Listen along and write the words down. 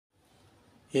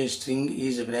A string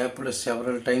is wrapped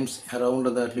several times around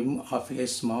the rim of a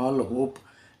small hoop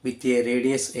with a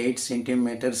radius 8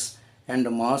 centimeters and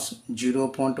mass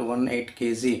 0.18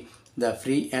 kg. The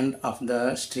free end of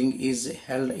the string is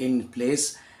held in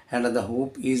place and the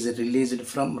hoop is released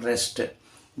from rest.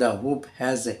 The hoop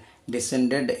has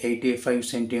descended 85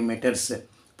 centimeters.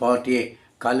 Part A.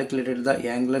 Calculated the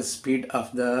angular speed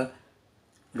of the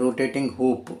rotating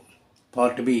hoop.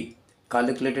 Part B.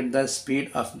 Calculated the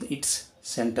speed of its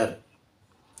center.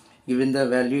 Given the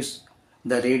values,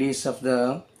 the radius of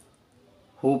the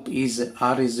hoop is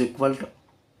r is equal to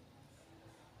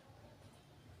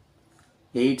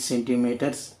 8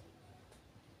 centimeters.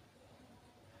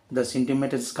 The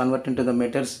centimeters is converted into the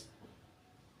meters.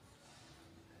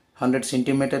 100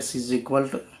 centimeters is equal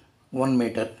to 1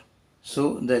 meter.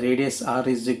 So the radius r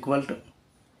is equal to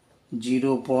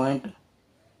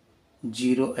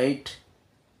 0.08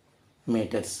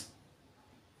 meters.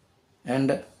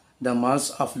 And the mass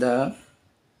of the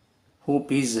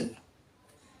hoop is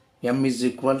m is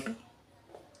equal to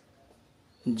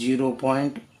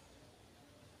 0.18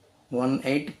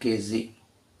 kg.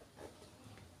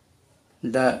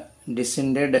 The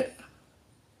descended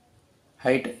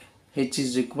height h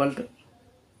is equal to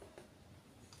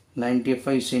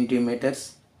 95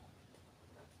 centimeters.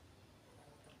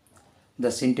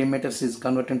 The centimeters is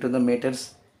converted into the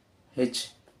meters. H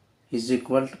is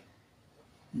equal to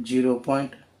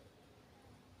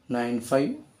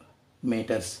 0.95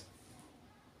 meters.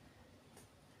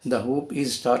 The hoop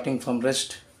is starting from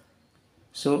rest,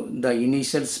 so the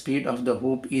initial speed of the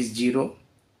hoop is 0.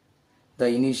 The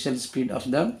initial speed of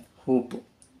the hoop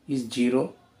is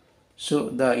 0, so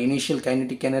the initial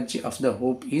kinetic energy of the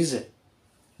hoop is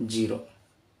 0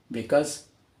 because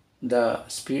the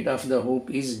speed of the hoop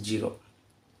is 0.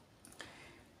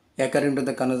 According to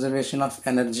the conservation of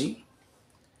energy,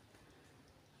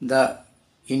 the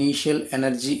initial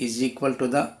energy is equal to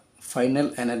the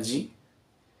final energy.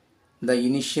 The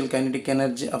initial kinetic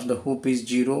energy of the hoop is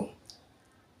 0,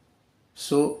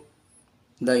 so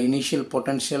the initial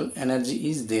potential energy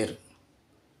is there,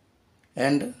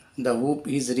 and the hoop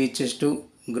is reaches to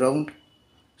ground,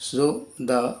 so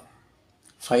the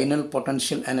final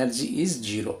potential energy is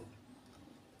 0.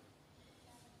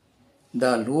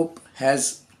 The loop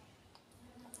has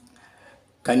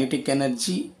kinetic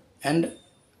energy and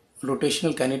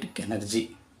rotational kinetic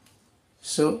energy.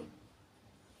 So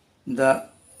the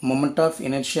moment of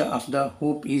inertia of the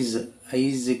hoop is I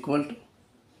is equal to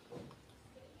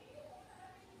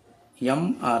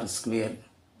mr square,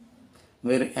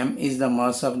 where m is the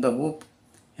mass of the hoop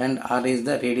and r is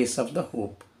the radius of the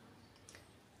hoop.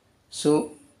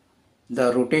 So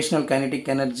the rotational kinetic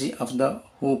energy of the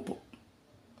hoop,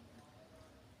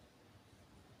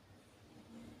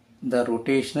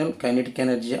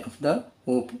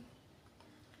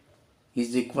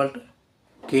 is equal to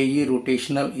Ke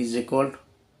rotational is equal to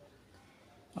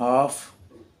half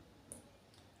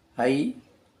I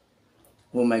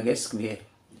omega square,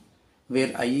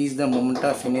 where I is the moment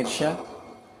of inertia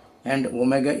and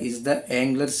omega is the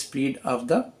angular speed of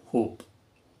the hoop.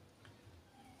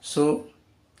 So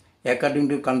according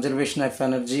to conservation of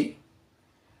energy,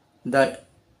 the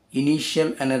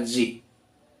initial energy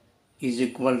is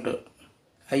equal to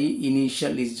I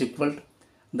initial is equal to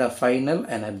the final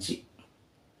energy.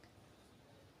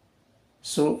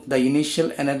 So the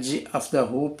initial energy of the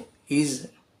hoop is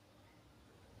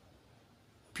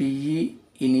Pe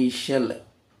initial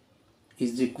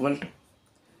is equal to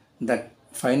the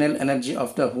final energy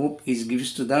of the hoop is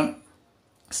gives to the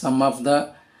sum of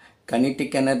the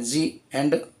kinetic energy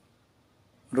and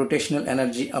rotational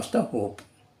energy of the hoop.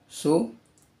 So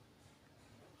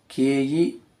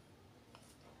Ke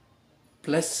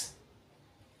plus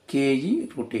Ke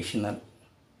rotational.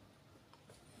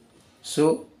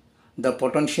 So the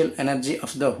potential energy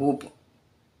of the hoop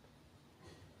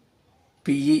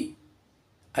Pe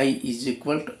I is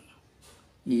equal to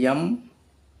mgh.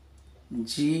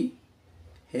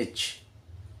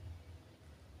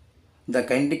 The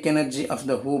kinetic energy of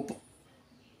the hoop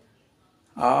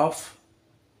of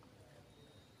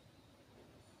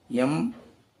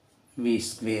mv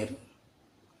square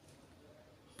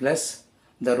plus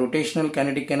the rotational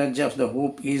kinetic energy of the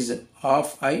hoop is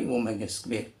half I omega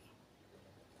square.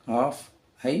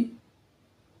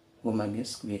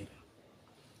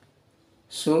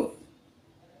 So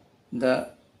the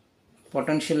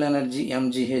potential energy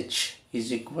mgh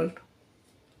is equal to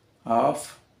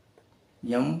half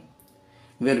m,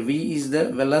 where v is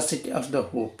the velocity of the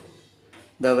hoop.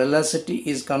 The velocity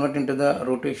is converted into the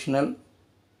rotational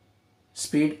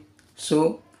speed,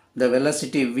 so the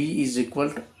velocity v is equal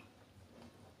to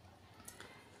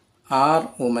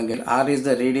r omega. R is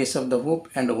the radius of the hoop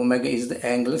and omega is the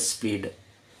angular speed.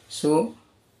 So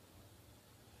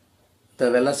the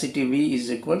velocity v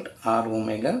is equal to r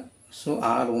omega. So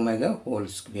r omega whole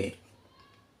square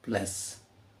plus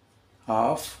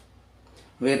half,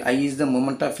 where I is the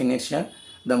moment of inertia.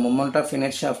 The moment of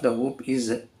inertia of the hoop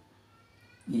is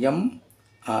m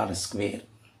r square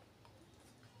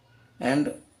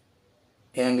and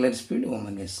angular speed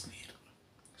omega square.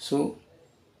 So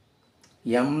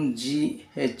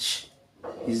mgh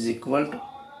is equal to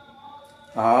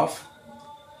half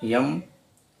m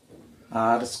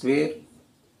r square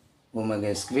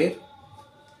omega square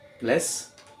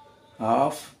plus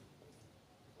half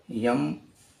m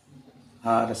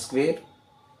r square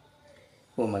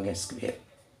omega square.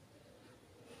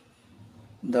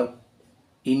 The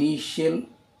initial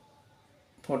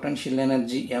potential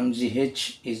energy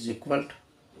mgh is equal to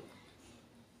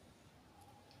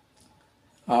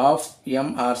half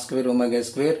m r square omega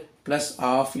square plus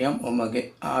half m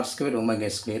omega r square omega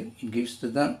square. It gives to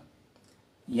the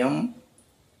m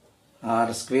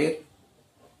r square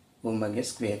omega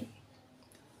square.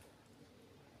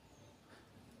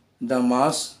 The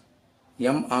mass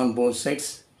m on both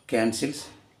sides cancels,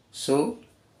 so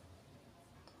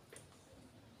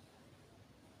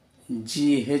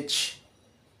gh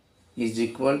is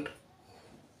equal to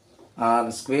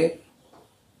r square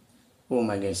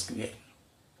omega square.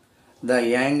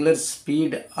 The angular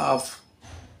speed of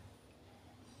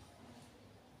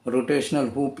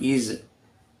rotational hoop is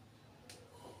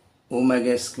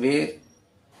omega square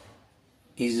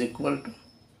is equal to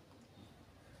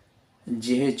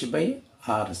gh by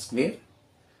r square.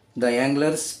 The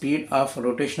angular speed of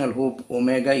rotational hoop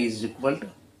omega is equal to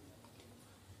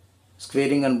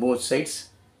squaring on both sides,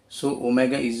 so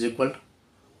omega is equal to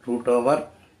root over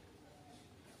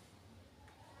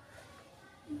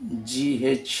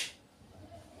gh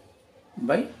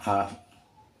by r,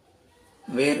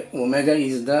 where omega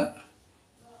is the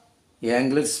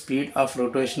angular speed of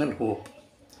rotational hoop.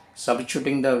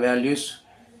 Substituting the values,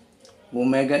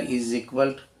 omega is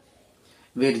equal to,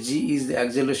 where g is the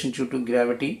acceleration due to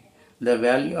gravity, the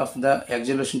value of the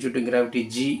acceleration due to gravity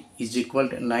g is equal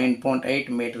to 9.8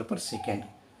 meter per second.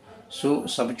 So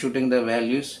substituting the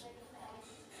values,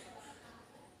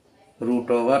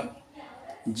 root over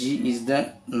g is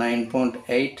the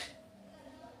 9.8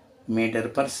 meter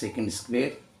per second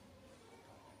square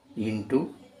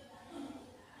into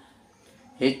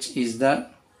h is the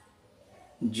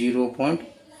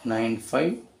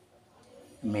 0.95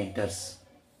 meters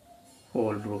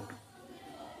whole root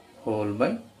whole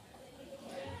by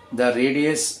the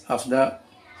radius of the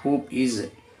hoop is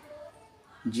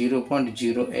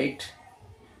 0.08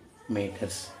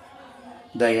 meters.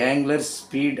 The angular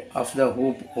speed of the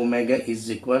hoop omega is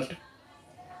equal to,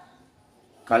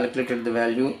 calculated the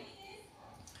value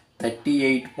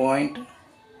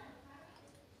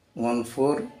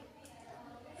 38.14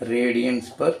 radians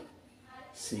per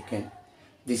second.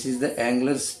 This is the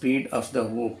angular speed of the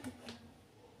hoop.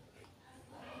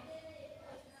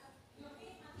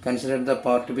 Consider the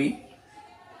part B.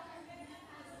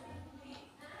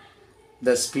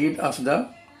 The speed of the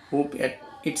hoop at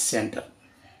its center.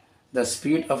 The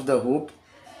speed of the hoop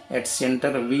at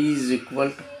center v is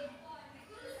equal to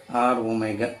r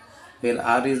omega, where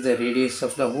r is the radius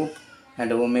of the hoop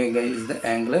and omega is the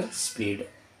angular speed.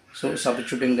 So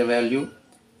substituting the value,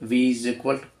 v is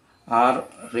equal to r,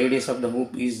 radius of the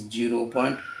hoop is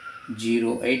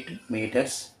 0.08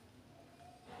 meters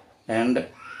and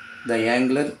the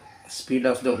angular speed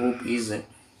of the hoop is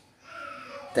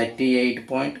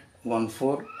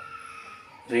 38.14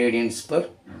 radians per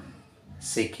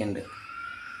second.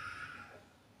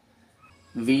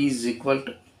 V is equal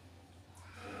to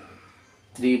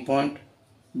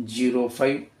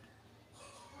 3.05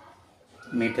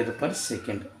 meter per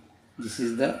second. This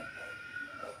is the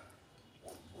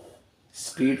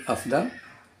speed of the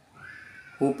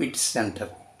hoop its center.